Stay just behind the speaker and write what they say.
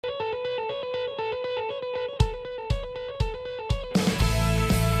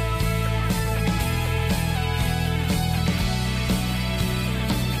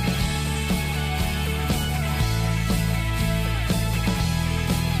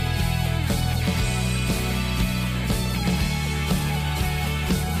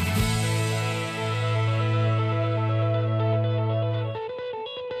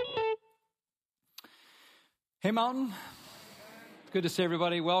Hey, Mountain. Good to see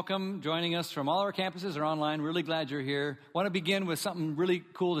everybody. Welcome, joining us from all our campuses or online. Really glad you're here. Want to begin with something really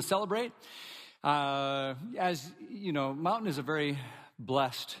cool to celebrate. As you know, Mountain is a very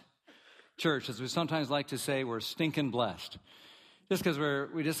blessed church. As we sometimes like to say, we're stinking blessed. Just because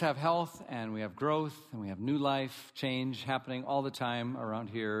we just have health and we have growth and we have new life, change happening all the time around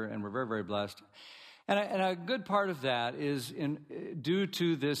here, and we're very, very blessed. And a good part of that is due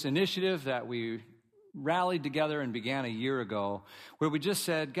to this initiative that we rallied together and began a year ago, where we just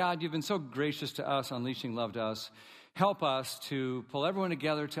said, God, you've been so gracious to us, unleashing love to us. Help us to pull everyone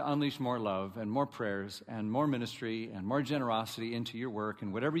together to unleash more love and more prayers and more ministry and more generosity into your work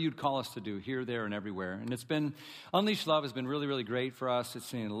and whatever you'd call us to do here, there, and everywhere. And Unleash Love has been really, really great for us. It's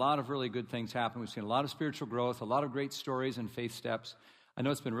seen a lot of really good things happen. We've seen a lot of spiritual growth, a lot of great stories and faith steps. I know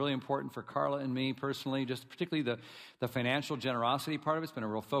it's been really important for Carla and me personally, just particularly the financial generosity part of it's been a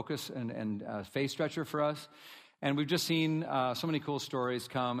real focus and faith stretcher for us. And we've just seen so many cool stories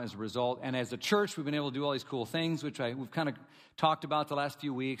come as a result. And as a church, we've been able to do all these cool things, which we've kind of talked about the last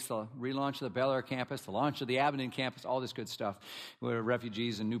few weeks, the relaunch of the Bel Air campus, the launch of the Abingdon campus, all this good stuff with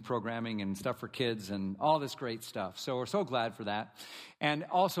refugees and new programming and stuff for kids and all this great stuff. So we're so glad for that. And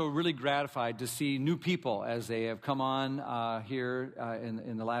also really gratified to see new people as they have come on here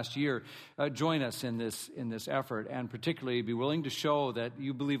in the last year join us in this effort, and particularly be willing to show that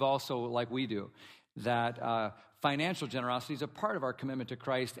you believe also, like we do, that financial generosity is a part of our commitment to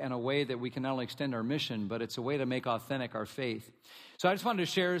Christ and a way that we can not only extend our mission, but it's a way to make authentic our faith. So I just wanted to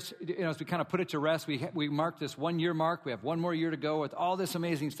share, as we kind of put it to rest, we marked this 1 year mark. We have one more year to go with all this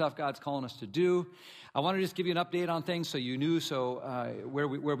amazing stuff God's calling us to do. I want to just give you an update on things so you knew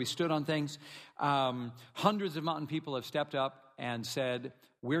where we stood on things. Hundreds of Mountain people have stepped up and said,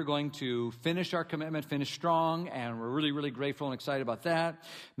 we're going to finish our commitment, finish strong, and we're really, really grateful and excited about that.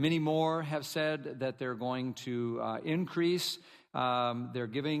 Many more have said that they're going to increase their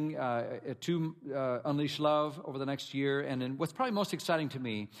giving to Unleash Love over the next year. And then what's probably most exciting to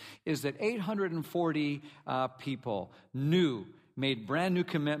me is that 840 people made brand new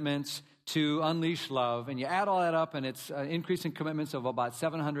commitments to Unleash Love, and you add all that up, and it's an increase in commitments of about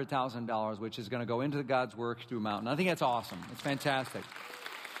 $700,000, which is going to go into God's work through Mountain. I think that's awesome. It's fantastic.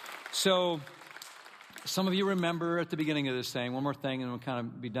 So some of you remember at the beginning of this thing, one more thing, and we'll kind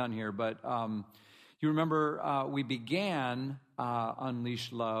of be done here, but you remember we began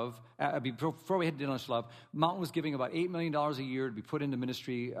Unleash Love. Before we had to Unleash Love, Mountain was giving about $8 million a year to be put into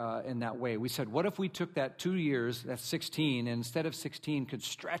ministry in that way. We said, what if we took that 2 years, that's 16, and instead of 16, could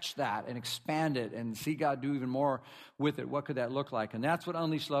stretch that and expand it and see God do even more with it? What could that look like? And that's what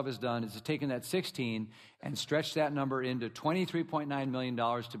Unleash Love has done, is taken that 16 and stretched that number into $23.9 million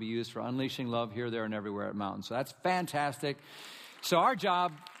to be used for unleashing love here, there, and everywhere at Mountain. So that's fantastic. So our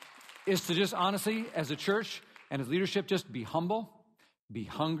job is to just honestly, as a church and as leadership, just be humble, be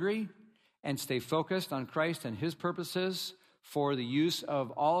hungry, and stay focused on Christ and His purposes for the use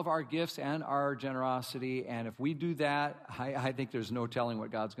of all of our gifts and our generosity. And if we do that, I think there's no telling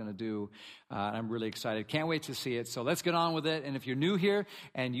what God's going to do. I'm really excited. Can't wait to see it. So let's get on with it. And if you're new here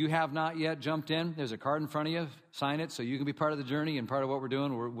and you have not yet jumped in, there's a card in front of you. Sign it so you can be part of the journey and part of what we're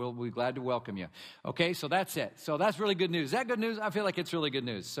doing. We'll be glad to welcome you. Okay, so that's it. So that's really good news. Is that good news? I feel like it's really good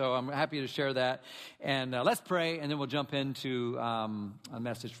news. So I'm happy to share that. And let's pray, and then we'll jump into a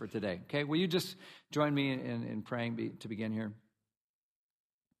message for today. Okay, will you just join me in praying to begin here?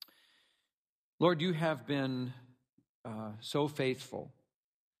 Lord, you have been so faithful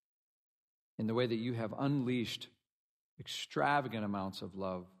in the way that you have unleashed extravagant amounts of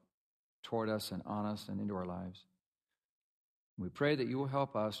love toward us and on us and into our lives. We pray that you will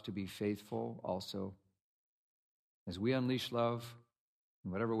help us to be faithful also as we unleash love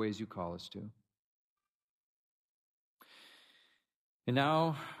in whatever ways you call us to. And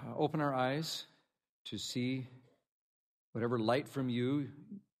now, open our eyes to see whatever light from you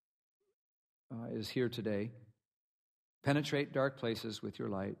is here today. Penetrate dark places with your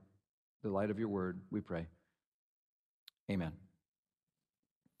light, the light of your word, we pray. Amen.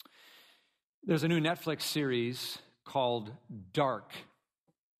 There's a new Netflix series called Dark.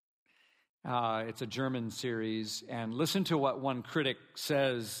 It's a German series, and listen to what one critic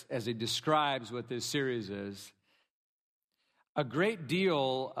says as he describes what this series is. A great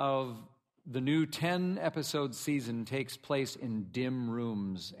deal of the new 10-episode season takes place in dim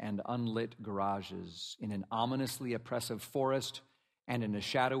rooms and unlit garages, in an ominously oppressive forest, and in a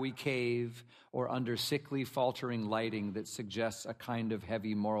shadowy cave, or under sickly, faltering lighting that suggests a kind of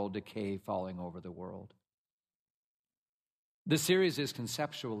heavy moral decay falling over the world. The series is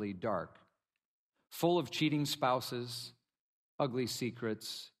conceptually dark, full of cheating spouses, ugly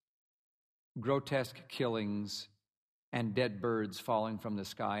secrets, grotesque killings, and dead birds falling from the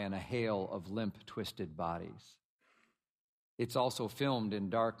sky, and a hail of limp, twisted bodies. It's also filmed in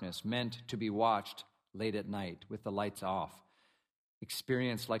darkness, meant to be watched late at night with the lights off,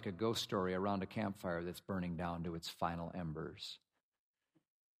 experienced like a ghost story around a campfire that's burning down to its final embers.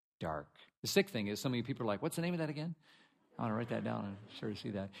 Dark. The sick thing is, some of you people are like, what's the name of that again? I want to write that down. I'm sure to see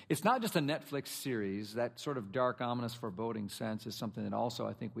that. It's not just a Netflix series. That sort of dark, ominous, foreboding sense is something that also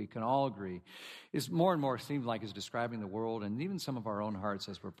I think we can all agree is more and more seems like is describing the world and even some of our own hearts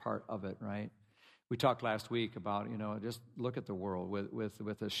as we're part of it, right? We talked last week about, just look at the world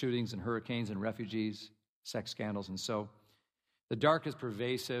with the shootings and hurricanes and refugees, sex scandals, and so the dark is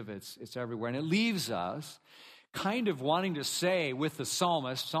pervasive. It's everywhere, and it leaves us kind of wanting to say with the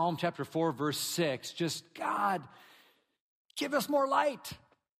psalmist, Psalm chapter 4, verse 6, just, God, give us more light.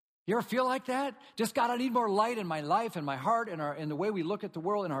 You ever feel like that? Just, God, I need more light in my life, in my heart, in the way we look at the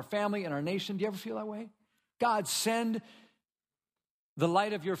world, in our family, in our nation. Do you ever feel that way? God, send the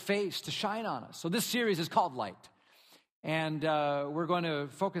light of your face to shine on us. So this series is called Light. And we're going to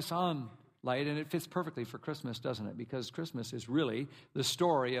focus on light, and it fits perfectly for Christmas, doesn't it? Because Christmas is really the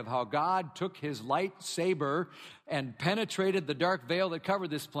story of how God took his lightsaber and penetrated the dark veil that covered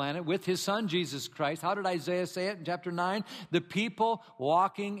this planet with his son, Jesus Christ. How did Isaiah say it in chapter 9? The people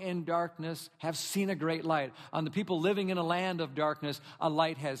walking in darkness have seen a great light. On the people living in a land of darkness, a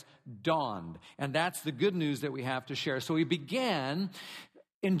light has dawned. And that's the good news that we have to share. So we began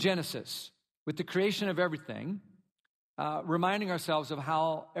in Genesis with the creation of everything, reminding ourselves of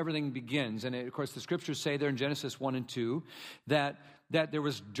how everything begins. And of course, the scriptures say there in Genesis 1 and 2 that there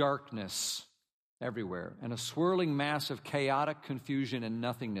was darkness everywhere and a swirling mass of chaotic confusion and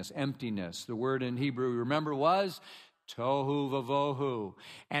nothingness, emptiness. The word in Hebrew, remember, was tohu vavohu.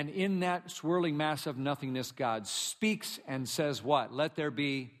 And in that swirling mass of nothingness, God speaks and says what? Let there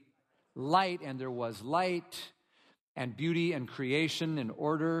be light, and there was light, and beauty and creation and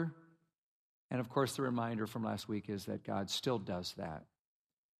order. And of course, the reminder from last week is that God still does that.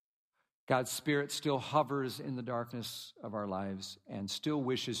 God's Spirit still hovers in the darkness of our lives and still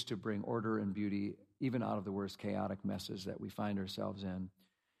wishes to bring order and beauty even out of the worst chaotic messes that we find ourselves in.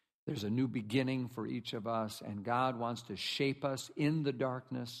 There's a new beginning for each of us, and God wants to shape us in the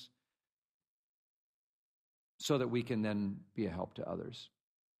darkness so that we can then be a help to others.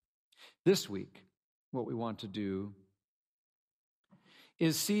 This week, what we want to do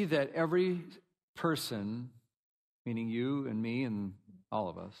is see that every person, meaning you and me and all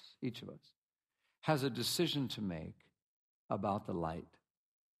of us, each of us, has a decision to make about the light.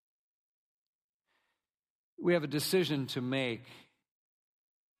 We have a decision to make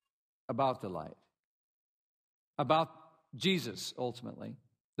about the light, about Jesus ultimately,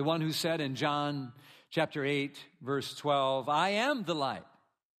 the one who said in John chapter 8, verse 12, I am the light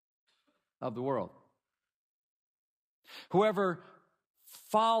of the world. Whoever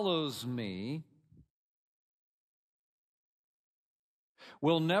follows me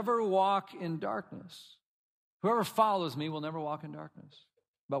will never walk in darkness. Whoever follows me will never walk in darkness,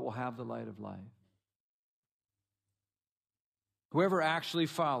 but will have the light of life. Whoever actually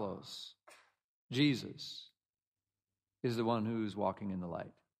follows Jesus is the one who's walking in the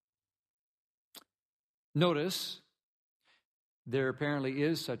light. Notice, there apparently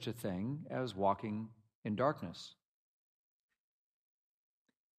is such a thing as walking in darkness.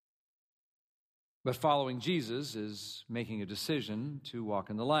 But following Jesus is making a decision to walk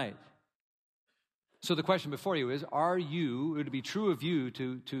in the light. So the question before you is, would it be true of you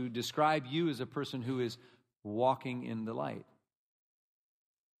to describe you as a person who is walking in the light?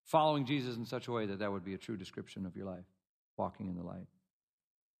 Following Jesus in such a way that would be a true description of your life, walking in the light.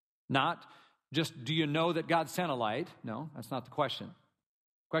 Not just, do you know that God sent a light? No, that's not the question.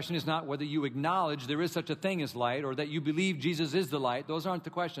 The question is not whether you acknowledge there is such a thing as light or that you believe Jesus is the light. Those aren't the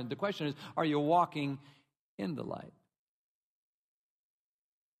question. The question is, are you walking in the light?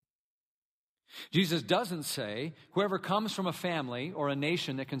 Jesus doesn't say, whoever comes from a family or a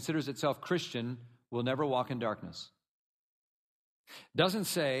nation that considers itself Christian will never walk in darkness. Doesn't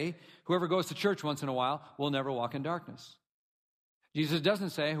say, whoever goes to church once in a while will never walk in darkness. Jesus doesn't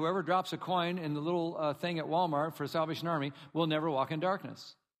say, whoever drops a coin in the little thing at Walmart for Salvation Army will never walk in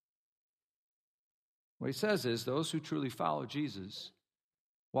darkness. What he says is, those who truly follow Jesus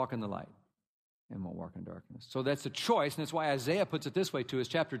walk in the light and won't walk in darkness. So that's a choice, and that's why Isaiah puts it this way to us,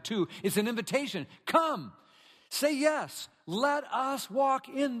 chapter 2. It's an invitation. Come, say yes, let us walk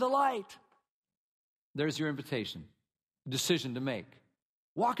in the light. There's your invitation, decision to make.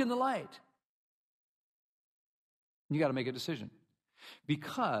 Walk in the light. You got to make a decision.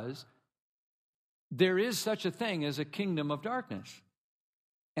 Because there is such a thing as a kingdom of darkness.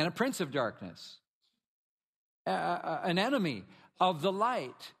 and a prince of darkness, an enemy of the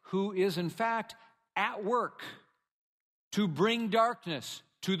light who is in fact at work to bring darkness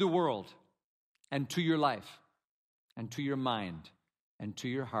to the world and to your life and to your mind and to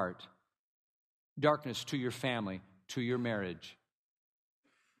your heart, darkness to your family, to your marriage,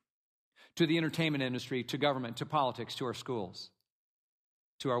 to the entertainment industry, to government, to politics, to our schools,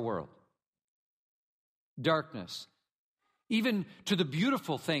 to our world. Darkness, even to the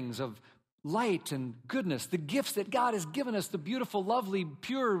beautiful things of light and goodness, the gifts that God has given us, the beautiful, lovely,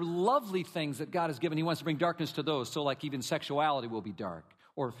 pure, lovely things that God has given. He wants to bring darkness to those. So like even sexuality will be dark,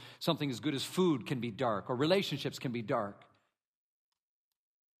 or something as good as food can be dark, or relationships can be dark.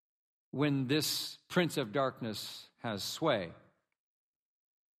 When this prince of darkness has sway.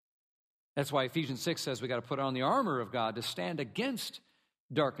 That's why Ephesians 6 says we got to put on the armor of God to stand against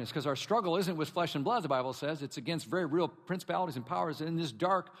darkness, because our struggle isn't with flesh and blood, the Bible says. It's against very real principalities and powers in this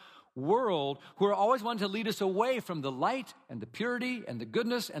dark world who are always wanting to lead us away from the light and the purity and the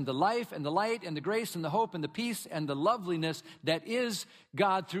goodness and the life and the light and the grace and the hope and the peace and the loveliness that is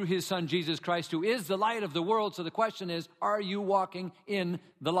God through his Son, Jesus Christ, who is the light of the world. So the question is, are you walking in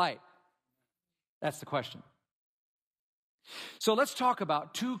the light? That's the question. So let's talk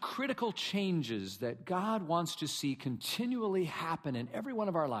about two critical changes that God wants to see continually happen in every one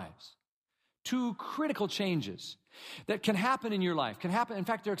of our lives. Two critical changes that can happen in your life, can happen. In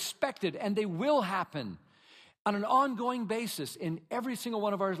fact, they're expected and they will happen on an ongoing basis in every single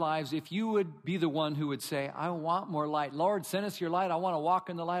one of our lives if you would be the one who would say, I want more light. Lord, send us your light. I want to walk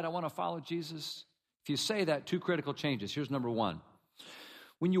in the light. I want to follow Jesus. If you say that, two critical changes. Here's number one.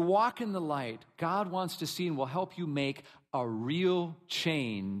 When you walk in the light, God wants to see and will help you make a real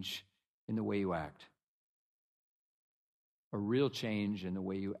change in the way you act. A real change in the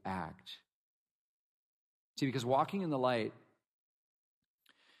way you act. See, because walking in the light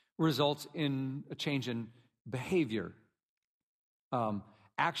results in a change in behavior.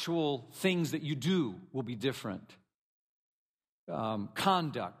 Actual things that you do will be different.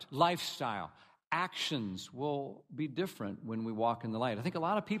 Conduct, lifestyle, actions will be different when we walk in the light. I think a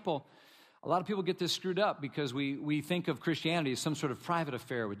lot of people get this screwed up because we think of Christianity as some sort of private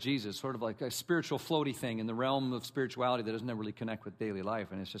affair with Jesus, sort of like a spiritual floaty thing in the realm of spirituality that doesn't ever really connect with daily life,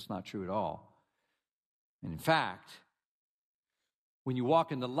 and it's just not true at all. And in fact, when you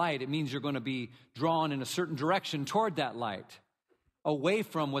walk in the light, it means you're going to be drawn in a certain direction toward that light, away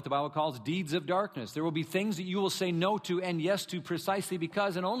from what the Bible calls deeds of darkness. There will be things that you will say no to and yes to precisely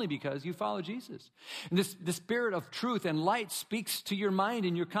because and only because you follow Jesus. And the spirit of truth and light speaks to your mind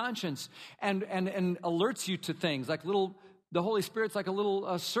and your conscience and alerts you to things like the Holy Spirit's like a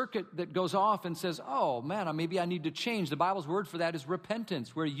little circuit that goes off and says, oh man, maybe I need to change. The Bible's word for that is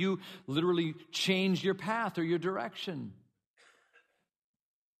repentance, where you literally change your path or your direction.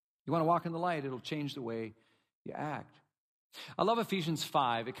 You want to walk in the light, it'll change the way you act. I love Ephesians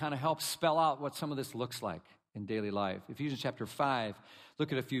 5. It kind of helps spell out what some of this looks like in daily life. Ephesians chapter 5,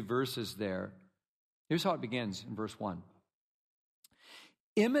 look at a few verses there. Here's how it begins in verse 1.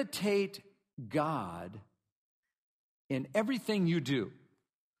 Imitate God in everything you do,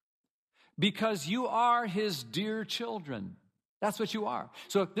 because you are his dear children. That's what you are.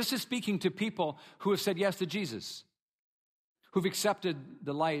 So this is speaking to people who have said yes to Jesus, who've accepted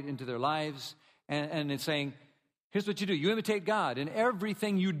the light into their lives, and it's saying, here's what you do. You imitate God in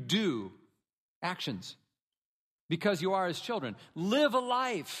everything you do, actions, because you are his children. Live a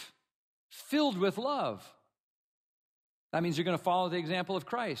life filled with love. That means you're going to follow the example of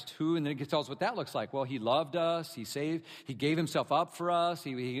Christ, who, and then it tells us what that looks like. Well, he loved us, he saved, he gave himself up for us,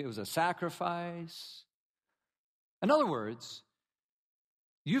 it was a sacrifice. In other words,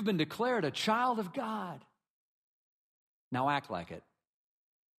 you've been declared a child of God. Now act like it.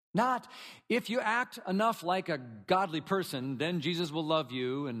 Not, if you act enough like a godly person, then Jesus will love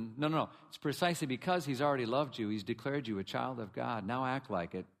you. And no. It's precisely because he's already loved you. He's declared you a child of God. Now act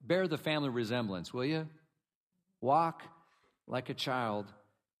like it. Bear the family resemblance, will you? Walk like a child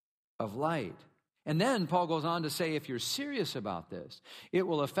of light. And then Paul goes on to say, if you're serious about this, it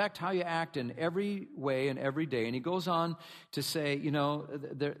will affect how you act in every way and every day. And he goes on to say,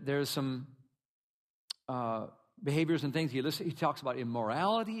 there's some behaviors and things. He talks about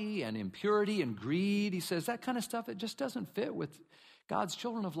immorality and impurity and greed. He says that kind of stuff, it just doesn't fit with God's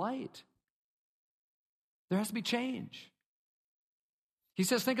children of light. There has to be change. He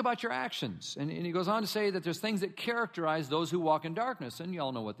says, think about your actions. And he goes on to say that there's things that characterize those who walk in darkness. And you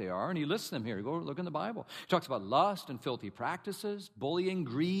all know what they are. And he lists them here. Go look in the Bible. He talks about lust and filthy practices, bullying,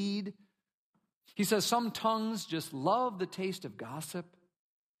 greed. He says some tongues just love the taste of gossip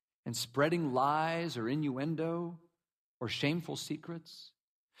and spreading lies or innuendo or shameful secrets.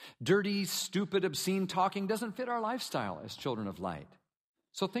 Dirty, stupid, obscene talking doesn't fit our lifestyle as children of light.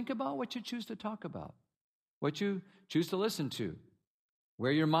 So think about what you choose to talk about, what you choose to listen to,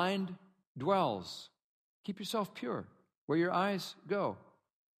 where your mind dwells. Keep yourself pure, where your eyes go,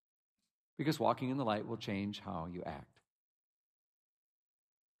 because walking in the light will change how you act.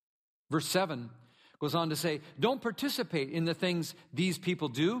 Verse 7 goes on to say, don't participate in the things these people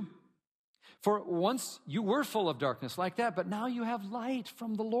do. For once you were full of darkness like that, but now you have light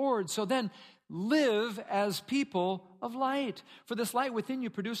from the Lord. So then live as people of light. For this light within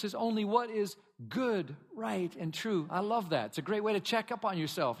you produces only what is good, right, and true. I love that. It's a great way to check up on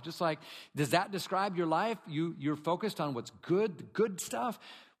yourself. Just like, does that describe your life? You're focused on what's good, the good stuff,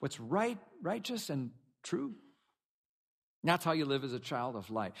 what's right, righteous, and true. That's how you live as a child of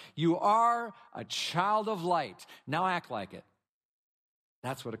light. You are a child of light. Now act like it.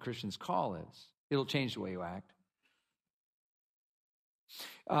 That's what a Christian's call is. It'll change the way you act.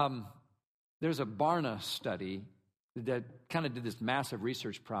 There's a Barna study that kind of did this massive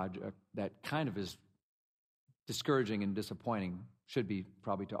research project that kind of is discouraging and disappointing, should be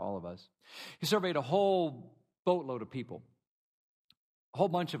probably to all of us. He surveyed a whole boatload of people, a whole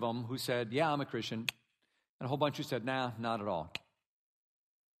bunch of them who said, yeah, I'm a Christian, and a whole bunch who said, nah, not at all.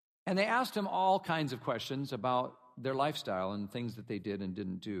 And they asked him all kinds of questions about their lifestyle and things that they did and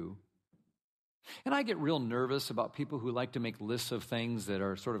didn't do. And I get real nervous about people who like to make lists of things that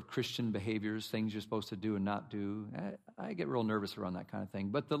are sort of Christian behaviors, things you're supposed to do and not do. I get real nervous around that kind of thing.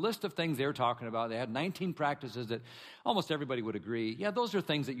 But the list of things they were talking about, they had 19 practices that almost everybody would agree, yeah, those are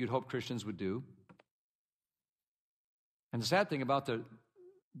things that you'd hope Christians would do. And the sad thing about the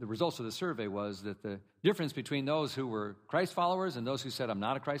results of the survey was that the difference between those who were Christ followers and those who said, I'm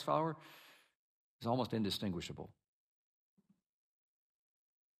not a Christ follower, is almost indistinguishable.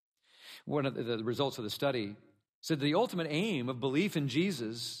 One of the results of the study said the ultimate aim of belief in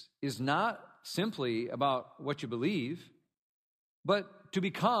Jesus is not simply about what you believe, but to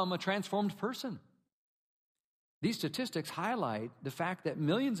become a transformed person. These statistics highlight the fact that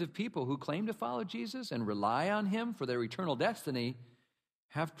millions of people who claim to follow Jesus and rely on him for their eternal destiny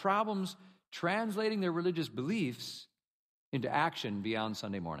have problems translating their religious beliefs into action beyond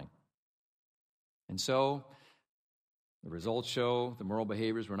Sunday morning. And so the results show the moral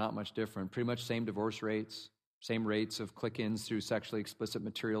behaviors were not much different. Pretty much same divorce rates, same rates of click-ins through sexually explicit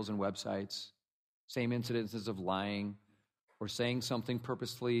materials and websites, same incidences of lying or saying something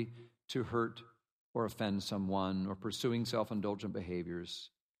purposefully to hurt or offend someone or pursuing self-indulgent behaviors.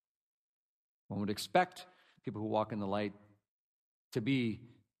 One would expect people who walk in the light to be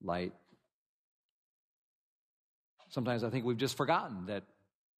light. Sometimes I think we've just forgotten that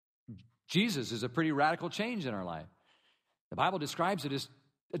Jesus is a pretty radical change in our life. The Bible describes it as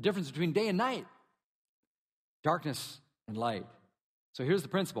a difference between day and night, darkness and light. So here's the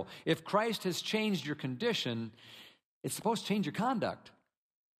principle. If Christ has changed your condition, it's supposed to change your conduct.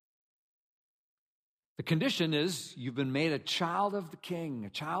 The condition is you've been made a child of the King, a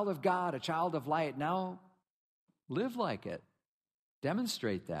child of God, a child of light. Now live like it.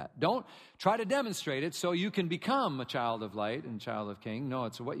 Demonstrate that. Don't try to demonstrate it so you can become a child of light and child of King. No,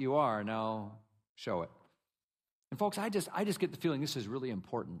 it's what you are. Now show it. And folks, I just get the feeling this is really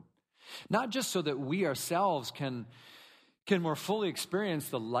important. Not just so that we ourselves can more fully experience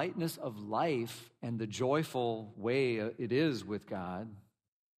the lightness of life and the joyful way it is with God,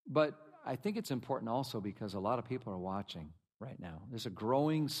 but I think it's important also because a lot of people are watching right now. There's a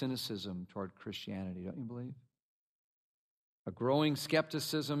growing cynicism toward Christianity, don't you believe? A growing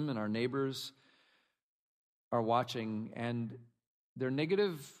skepticism, and our neighbors are watching, and their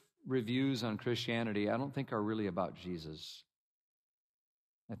negative reviews on Christianity, I don't think are really about Jesus.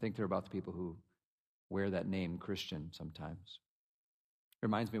 I think they're about the people who wear that name Christian sometimes. It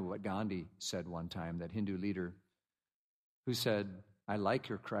reminds me of what Gandhi said one time, that Hindu leader who said, I like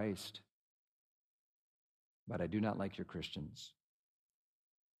your Christ, but I do not like your Christians.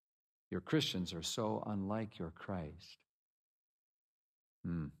 Your Christians are so unlike your Christ.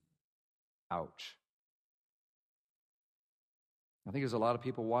 Ouch. I think there's a lot of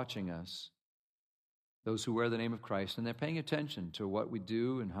people watching us, those who wear the name of Christ, and they're paying attention to what we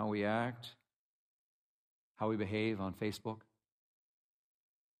do and how we act, how we behave on Facebook.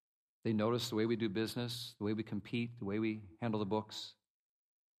 They notice the way we do business, the way we compete, the way we handle the books.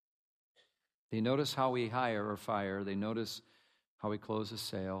 They notice how we hire or fire. They notice how we close a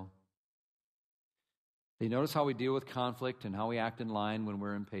sale. They notice how we deal with conflict and how we act in line when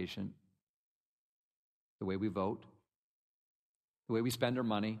we're impatient, the way we vote, the way we spend our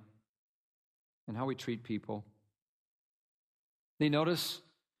money, and how we treat people. They notice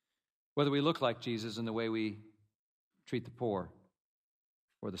whether we look like Jesus in the way we treat the poor,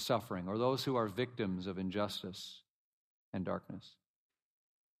 or the suffering, or those who are victims of injustice and darkness.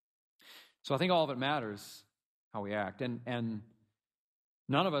 So I think all of it matters how we act. And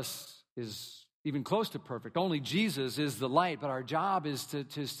none of us is even close to perfect. Only Jesus is the light, but our job is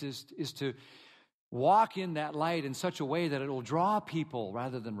to walk in that light in such a way that it will draw people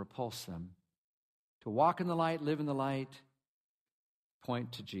rather than repulse them. To walk in the light, live in the light,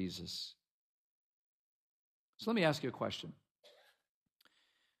 point to Jesus. So let me ask you a question.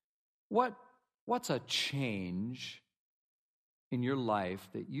 What's a change in your life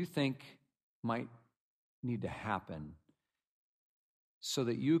that you think might need to happen so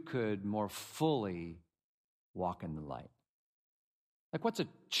that you could more fully walk in the light? Like, what's a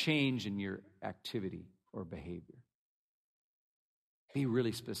change in your activity or behavior? Be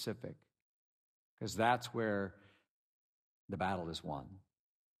really specific, because that's where the battle is won.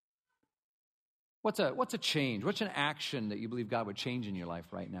 What's a change? What's an action that you believe God would change in your life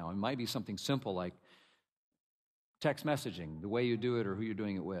right now? It might be something simple like text messaging, the way you do it or who you're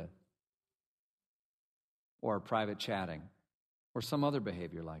doing it with, or private chatting, or some other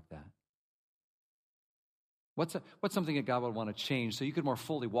behavior like that. What's something that God would want to change so you could more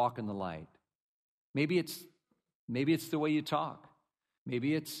fully walk in the light? Maybe it's the way you talk.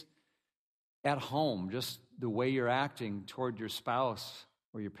 Maybe it's at home, just the way you're acting toward your spouse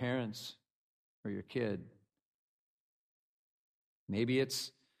or your parents or your kid. Maybe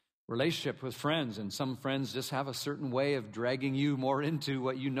it's relationship with friends, and some friends just have a certain way of dragging you more into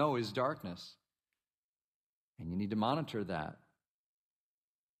what you know is darkness. And you need to monitor that.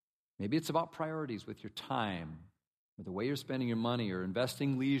 Maybe it's about priorities with your time, or the way you're spending your money, or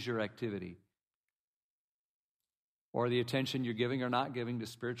investing leisure activity, or the attention you're giving or not giving to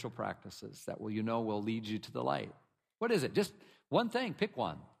spiritual practices that will lead you to the light. What is it? Just one thing. Pick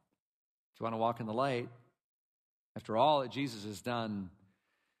one. If you want to walk in the light, after all that Jesus has done,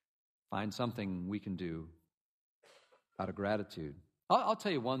 find something we can do out of gratitude. I'll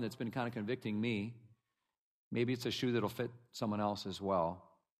tell you one that's been kind of convicting me. Maybe it's a shoe that'll fit someone else as well.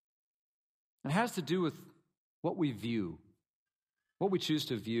 It has to do with what we view, what we choose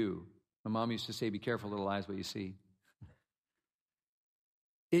to view. My mom used to say, be careful, little eyes, what you see.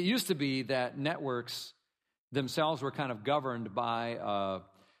 It used to be that networks themselves were kind of governed by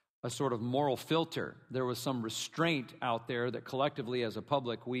a sort of moral filter. There was some restraint out there that collectively as a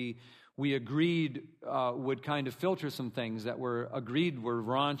public we agreed would kind of filter some things that were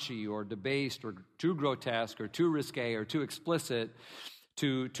raunchy or debased or too grotesque or too risque or too explicit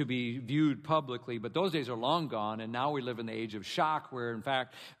to be viewed publicly. But those days are long gone, and now we live in the age of shock, where, in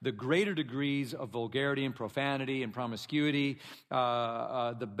fact, the greater degrees of vulgarity and profanity and promiscuity,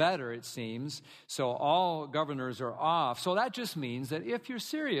 the better, it seems. So all governors are off. So that just means that if you're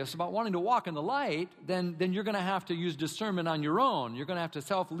serious about wanting to walk in the light, then you're going to have to use discernment on your own. You're going to have to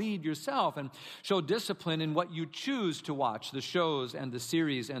self-lead yourself and show discipline in what you choose to watch, the shows and the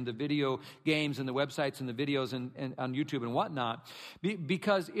series and the video games and the websites and the videos and on YouTube and whatnot.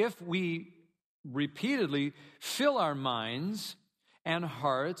 Because if we repeatedly fill our minds and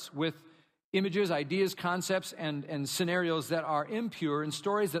hearts with images, ideas, concepts, and scenarios that are impure, and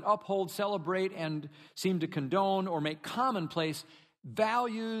stories that uphold, celebrate, and seem to condone or make commonplace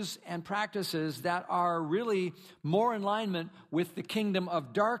values and practices that are really more in alignment with the kingdom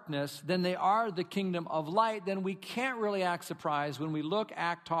of darkness than they are the kingdom of light, then we can't really act surprised when we look,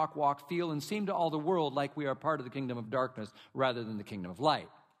 act, talk, walk, feel, and seem to all the world like we are part of the kingdom of darkness rather than the kingdom of light.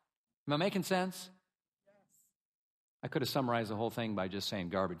 Am I making sense? Yes. I could have summarized the whole thing by just saying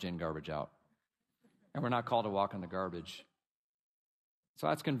garbage in, garbage out. And we're not called to walk in the garbage. So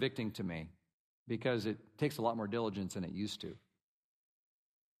that's convicting to me because it takes a lot more diligence than it used to,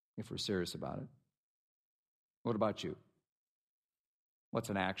 if we're serious about it. What about you? What's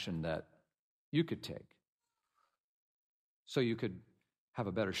an action that you could take so you could have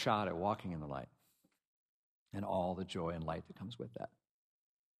a better shot at walking in the light and all the joy and light that comes with that?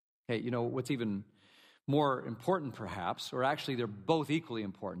 Hey, what's even more important perhaps, or actually they're both equally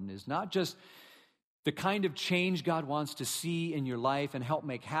important, is not just the kind of change God wants to see in your life and help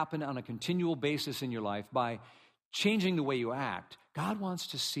make happen on a continual basis in your life by changing the way you act. God wants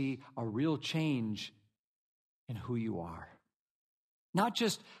to see a real change in who you are. Not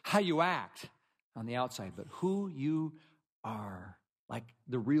just how you act on the outside, but who you are, like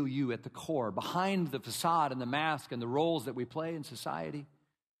the real you at the core, behind the facade and the mask and the roles that we play in society.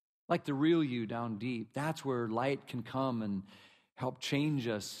 Like the real you down deep. That's where light can come and help change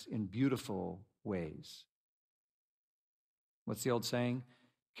us in beautiful ways. What's the old saying?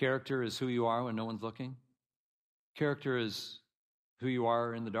 Character is who you are when no one's looking. Character is who you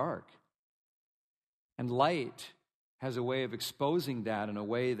are in the dark. And light has a way of exposing that in a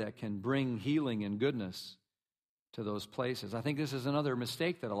way that can bring healing and goodness to those places. I think this is another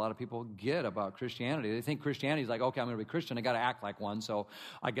mistake that a lot of people get about Christianity. They think Christianity is like, okay, I'm going to be Christian, I got to act like one, so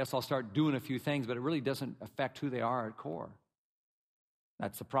I guess I'll start doing a few things, but it really doesn't affect who they are at core.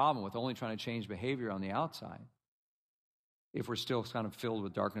 That's the problem with only trying to change behavior on the outside. If we're still kind of filled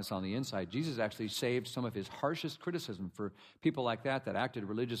with darkness on the inside, Jesus actually saved some of his harshest criticism for people like that acted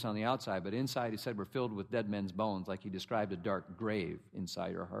religious on the outside, but inside he said we're filled with dead men's bones, like he described a dark grave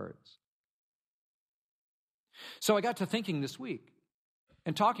inside our hearts. So I got to thinking this week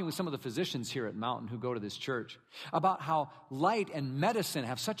and talking with some of the physicians here at Mountain who go to this church about how light and medicine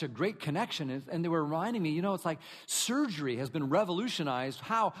have such a great connection. And they were reminding me, it's like surgery has been revolutionized.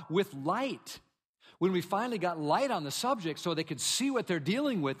 How? With light. When we finally got light on the subject so they could see what they're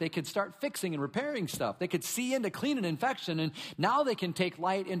dealing with, they could start fixing and repairing stuff. They could see into clean an infection, and now they can take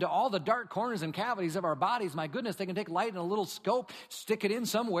light into all the dark corners and cavities of our bodies. My goodness, they can take light in a little scope, stick it in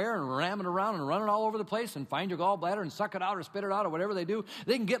somewhere, and ram it around and run it all over the place and find your gallbladder and suck it out or spit it out or whatever they do.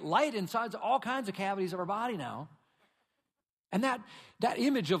 They can get light inside all kinds of cavities of our body now. And that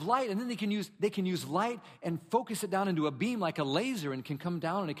image of light, and then they can use light and focus it down into a beam like a laser, and can come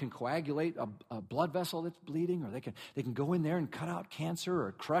down and it can coagulate a blood vessel that's bleeding, or they can go in there and cut out cancer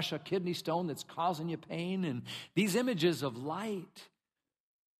or crush a kidney stone that's causing you pain. And these images of light,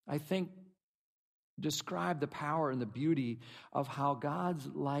 I think, describe the power and the beauty of how God's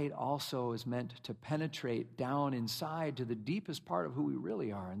light also is meant to penetrate down inside to the deepest part of who we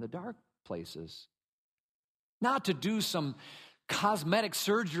really are, in the dark places. Not to do some cosmetic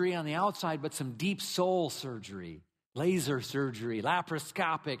surgery on the outside, but some deep soul surgery, laser surgery,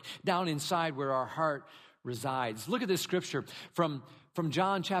 laparoscopic, down inside where our heart resides. Look at this scripture from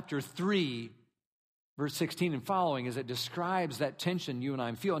John chapter 3, verse 16 and following, as it describes that tension you and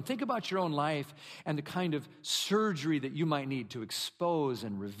I feel. And think about your own life and the kind of surgery that you might need to expose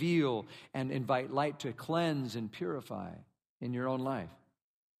and reveal and invite light to cleanse and purify in your own life.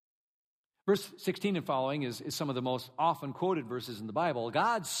 Verse 16 and following is some of the most often quoted verses in the Bible.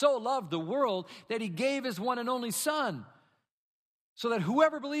 God so loved the world that he gave his one and only Son, so that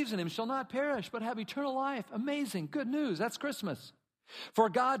whoever believes in him shall not perish, but have eternal life. Amazing, good news. That's Christmas. For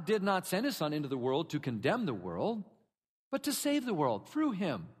God did not send his Son into the world to condemn the world, but to save the world through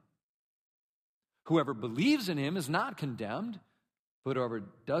him. Whoever believes in him is not condemned, but whoever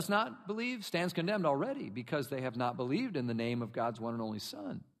does not believe stands condemned already, because they have not believed in the name of God's one and only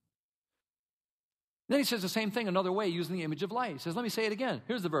Son. Then he says the same thing another way, using the image of light. He says, let me say it again.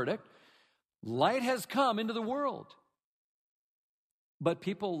 Here's the verdict. Light has come into the world, but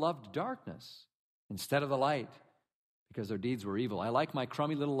people loved darkness instead of the light because their deeds were evil. I like my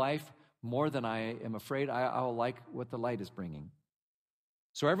crummy little life more than I am afraid I'll like what the light is bringing.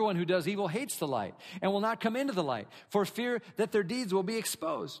 So everyone who does evil hates the light and will not come into the light for fear that their deeds will be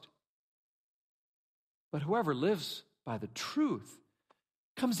exposed. But whoever lives by the truth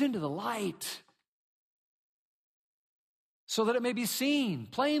comes into the light, so that it may be seen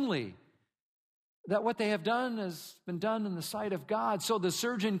plainly that what they have done has been done in the sight of God, so the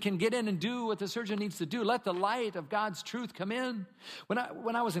surgeon can get in and do what the surgeon needs to do. Let the light of God's truth come in. When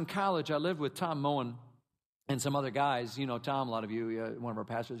I was in college, I lived with Tom Moen and some other guys. You know Tom, a lot of you, one of our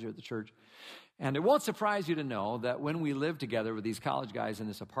pastors here at the church. And it won't surprise you to know that when we lived together with these college guys in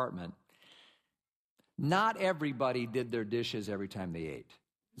this apartment, not everybody did their dishes every time they ate.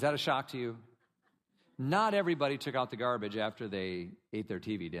 Is that a shock to you? Not everybody took out the garbage after they ate their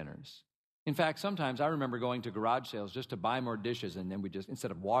TV dinners. In fact, sometimes I remember going to garage sales just to buy more dishes, and then we just,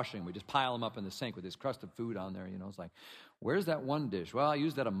 instead of washing, we just pile them up in the sink with this crust of food on there. It's like, where's that one dish? Well, I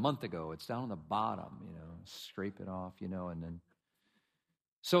used that a month ago. It's down on the bottom, scrape it off, and then.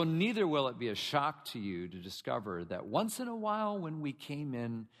 So neither will it be a shock to you to discover that once in a while when we came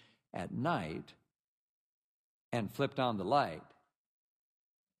in at night and flipped on the light,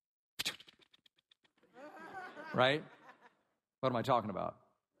 right? What am I talking about?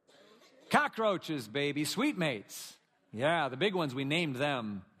 Cockroaches, baby, sweetmates. Yeah, the big ones, we named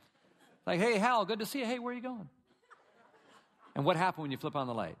them. Like, hey, Hal, good to see you. Hey, where are you going? And what happened when you flip on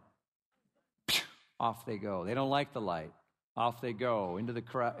the light? Off they go. They don't like the light. Off they go into the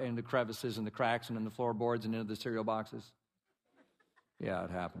crevices and the cracks and in the floorboards and into the cereal boxes. Yeah,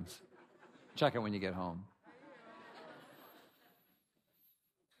 it happens. Check it when you get home.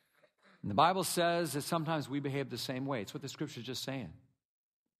 And the Bible says that sometimes we behave the same way. It's what the Scripture is just saying.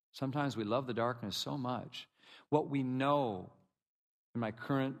 Sometimes we love the darkness so much. What we know in my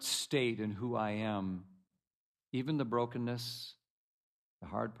current state and who I am, even the brokenness, the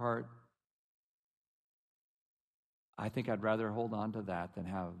hard part, I think I'd rather hold on to that than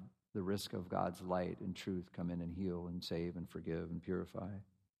have the risk of God's light and truth come in and heal and save and forgive and purify.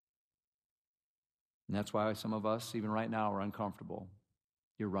 And that's why some of us, even right now, are uncomfortable.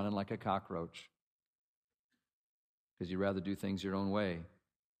 You're running like a cockroach because you'd rather do things your own way.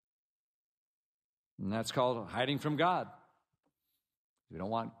 And that's called hiding from God. We don't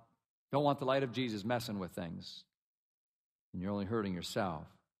want the light of Jesus messing with things. And you're only hurting yourself.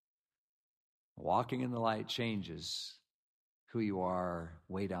 Walking in the light changes who you are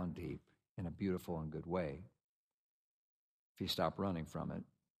way down deep in a beautiful and good way if you stop running from it.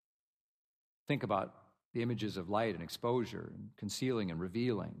 Think about the images of light and exposure and concealing and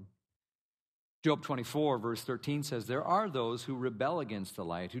revealing. Job 24, verse 13 says, there are those who rebel against the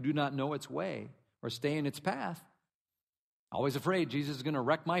light, who do not know its way or stay in its path. Always afraid Jesus is going to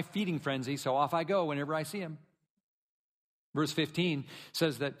wreck my feeding frenzy, so off I go whenever I see him. Verse 15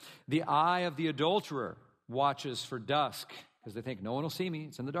 says that the eye of the adulterer watches for dusk because they think no one will see me,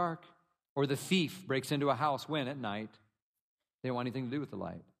 it's in the dark. Or the thief breaks into a house when? At night. They don't want anything to do with the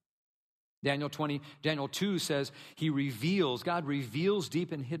light. Daniel 2 says God reveals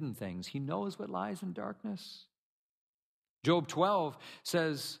deep and hidden things. He knows what lies in darkness. Job 12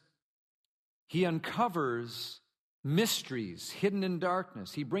 says he uncovers mysteries hidden in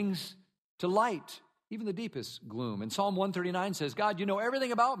darkness. He brings to light even the deepest gloom. And Psalm 139 says, God, you know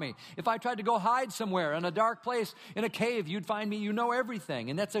everything about me. If I tried to go hide somewhere in a dark place, in a cave, you'd find me. You know everything,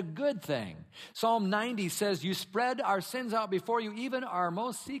 and that's a good thing. Psalm 90 says, you spread our sins out before you, even our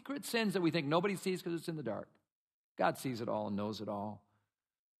most secret sins that we think nobody sees because it's in the dark. God sees it all and knows it all.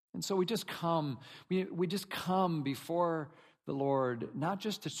 And so we just come before the Lord, not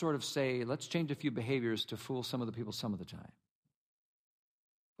just to sort of say, let's change a few behaviors to fool some of the people some of the time.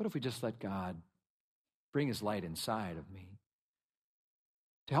 What if we just let God bring his light inside of me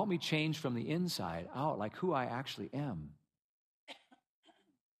to help me change from the inside out, like who I actually am,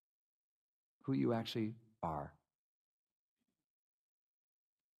 who you actually are.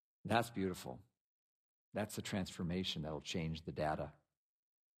 That's beautiful. That's the transformation that will change the data.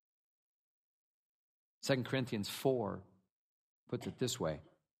 2 Corinthians 4 puts it this way.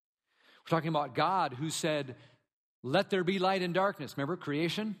 We're talking about God who said, let there be light and darkness. Remember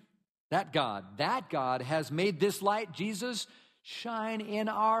creation? That God has made this light, Jesus, shine in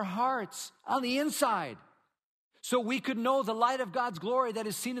our hearts on the inside so we could know the light of God's glory that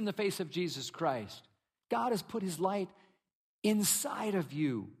is seen in the face of Jesus Christ. God has put his light inside of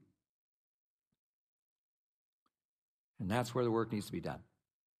you. And that's where the work needs to be done.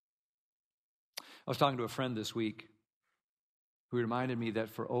 I was talking to a friend this week who reminded me that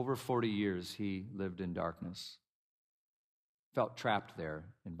for over 40 years he lived in darkness. Felt trapped there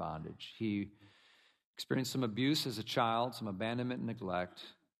in bondage. He experienced some abuse as a child, some abandonment and neglect,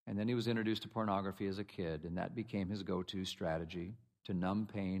 and then he was introduced to pornography as a kid, and that became his go-to strategy to numb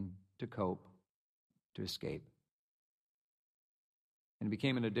pain, to cope, to escape. And it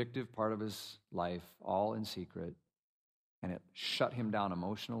became an addictive part of his life, all in secret, and it shut him down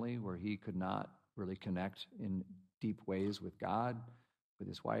emotionally where he could not really connect in deep ways with God, with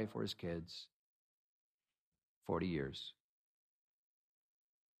his wife or his kids. 40 years.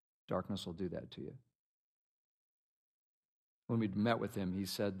 Darkness will do that to you. When we met with him, he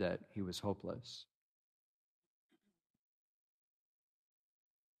said that he was hopeless.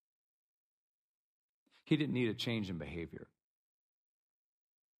 He didn't need a change in behavior.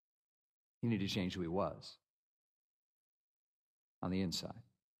 He needed to change who he was on the inside.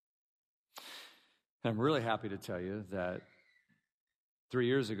 And I'm really happy to tell you that 3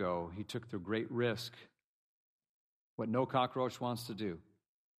 years ago, he took the great risk, what no cockroach wants to do,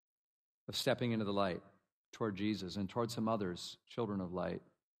 of stepping into the light toward Jesus and toward some others, children of light,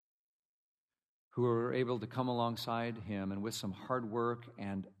 who were able to come alongside him and with some hard work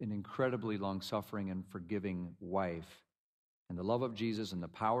and an incredibly long-suffering and forgiving wife and the love of Jesus and the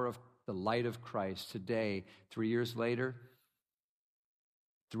power of the light of Christ. Today, 3 years later,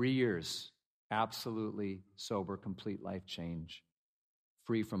 3 years, absolutely sober, complete life change,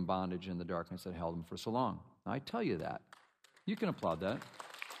 free from bondage and the darkness that held him for so long. Now, I tell you that. You can applaud that.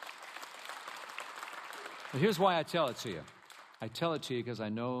 But here's why I tell it to you. I tell it to you because I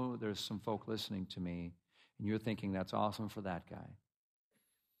know there's some folk listening to me, and you're thinking, that's awesome for that guy.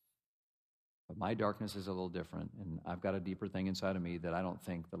 But my darkness is a little different, and I've got a deeper thing inside of me that I don't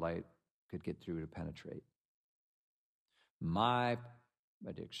think the light could get through to penetrate. My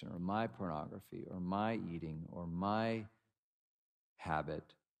addiction, or my pornography, or my eating, or my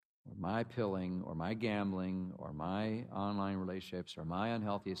habit, or my pilling, or my gambling, or my online relationships, or my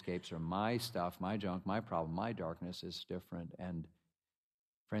unhealthy escapes, or my stuff, my junk, my problem, my darkness is different. And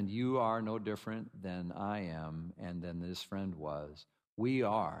friend, you are no different than I am and than this friend was. We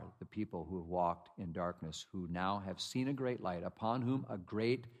are the people who have walked in darkness, who now have seen a great light, upon whom a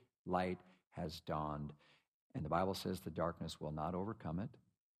great light has dawned. And the Bible says the darkness will not overcome it.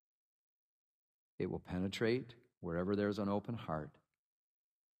 It will penetrate wherever there's an open heart.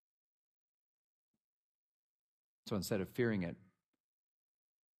 So instead of fearing it,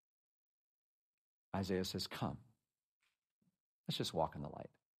 Isaiah says, come. Let's just walk in the light.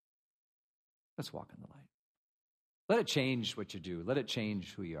 Let's walk in the light. Let it change what you do. Let it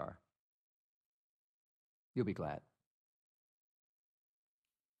change who you are. You'll be glad.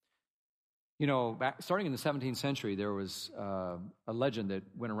 You know, starting in the 17th century, there was a legend that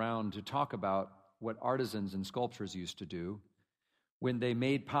went around to talk about what artisans and sculptors used to do when they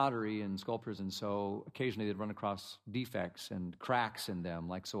made pottery and sculptures, and so occasionally they'd run across defects and cracks in them,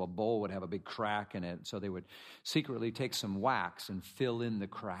 like so a bowl would have a big crack in it, so they would secretly take some wax and fill in the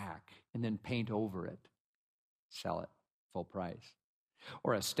crack and then paint over it, sell it full price.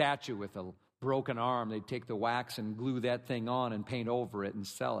 Or a statue with a broken arm, they'd take the wax and glue that thing on and paint over it and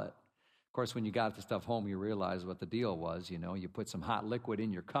sell it. Of course, when you got the stuff home, you realize what the deal was. You know, you put some hot liquid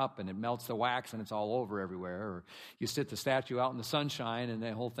in your cup and it melts the wax and it's all over everywhere. Or you sit the statue out in the sunshine and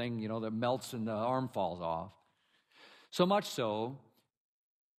the whole thing, you know, that melts and the arm falls off. So much so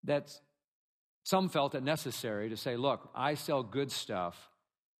that some felt it necessary to say, look, I sell good stuff.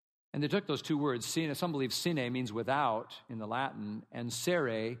 And they took those two words, sine, some believe sine means without in the Latin, and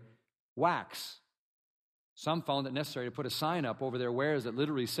cere, wax. Some found it necessary to put a sign up over their wares that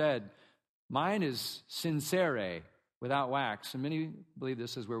literally said, mine is sincere, without wax. And many believe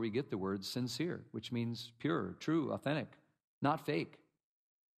this is where we get the word sincere, which means pure, true, authentic, not fake.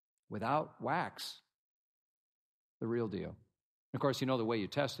 Without wax, the real deal. And of course, you know the way you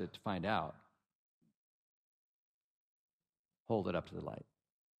test it to find out. Hold it up to the light.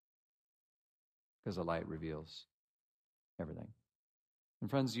 Because the light reveals everything. And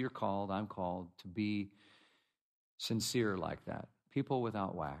friends, you're called, I'm called to be sincere like that. People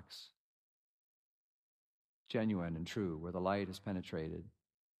without wax. Genuine and true, where the light has penetrated.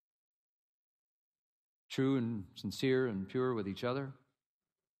 True and sincere and pure with each other,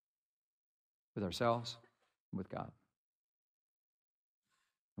 with ourselves, and with God.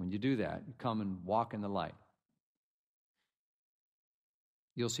 When you do that, you come and walk in the light.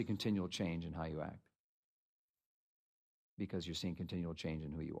 You'll see continual change in how you act. Because you're seeing continual change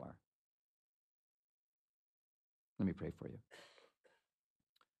in who you are. Let me pray for you.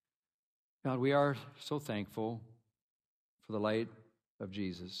 God, we are so thankful for the light of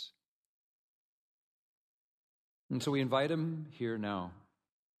Jesus. And so we invite him here now.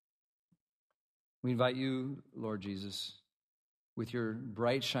 We invite you, Lord Jesus, with your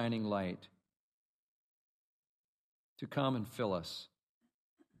bright shining light, to come and fill us.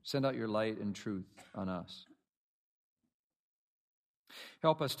 Send out your light and truth on us.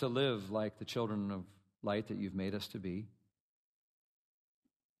 Help us to live like the children of light that you've made us to be.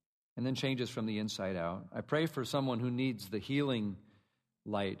 And then change us from the inside out. I pray for someone who needs the healing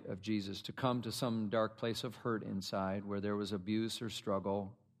light of Jesus to come to some dark place of hurt inside where there was abuse or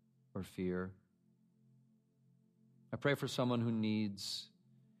struggle or fear. I pray for someone who needs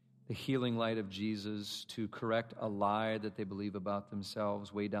the healing light of Jesus to correct a lie that they believe about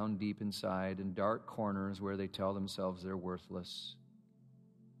themselves way down deep inside in dark corners where they tell themselves they're worthless.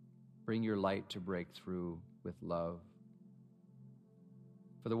 Bring your light to break through with love.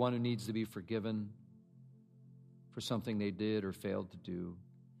 For the one who needs to be forgiven for something they did or failed to do,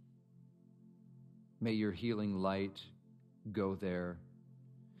 may your healing light go there.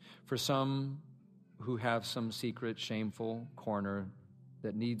 For some who have some secret, shameful corner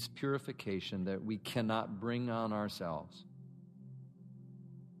that needs purification that we cannot bring on ourselves,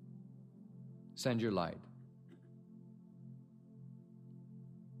 send your light.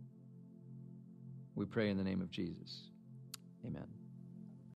 We pray in the name of Jesus. Amen.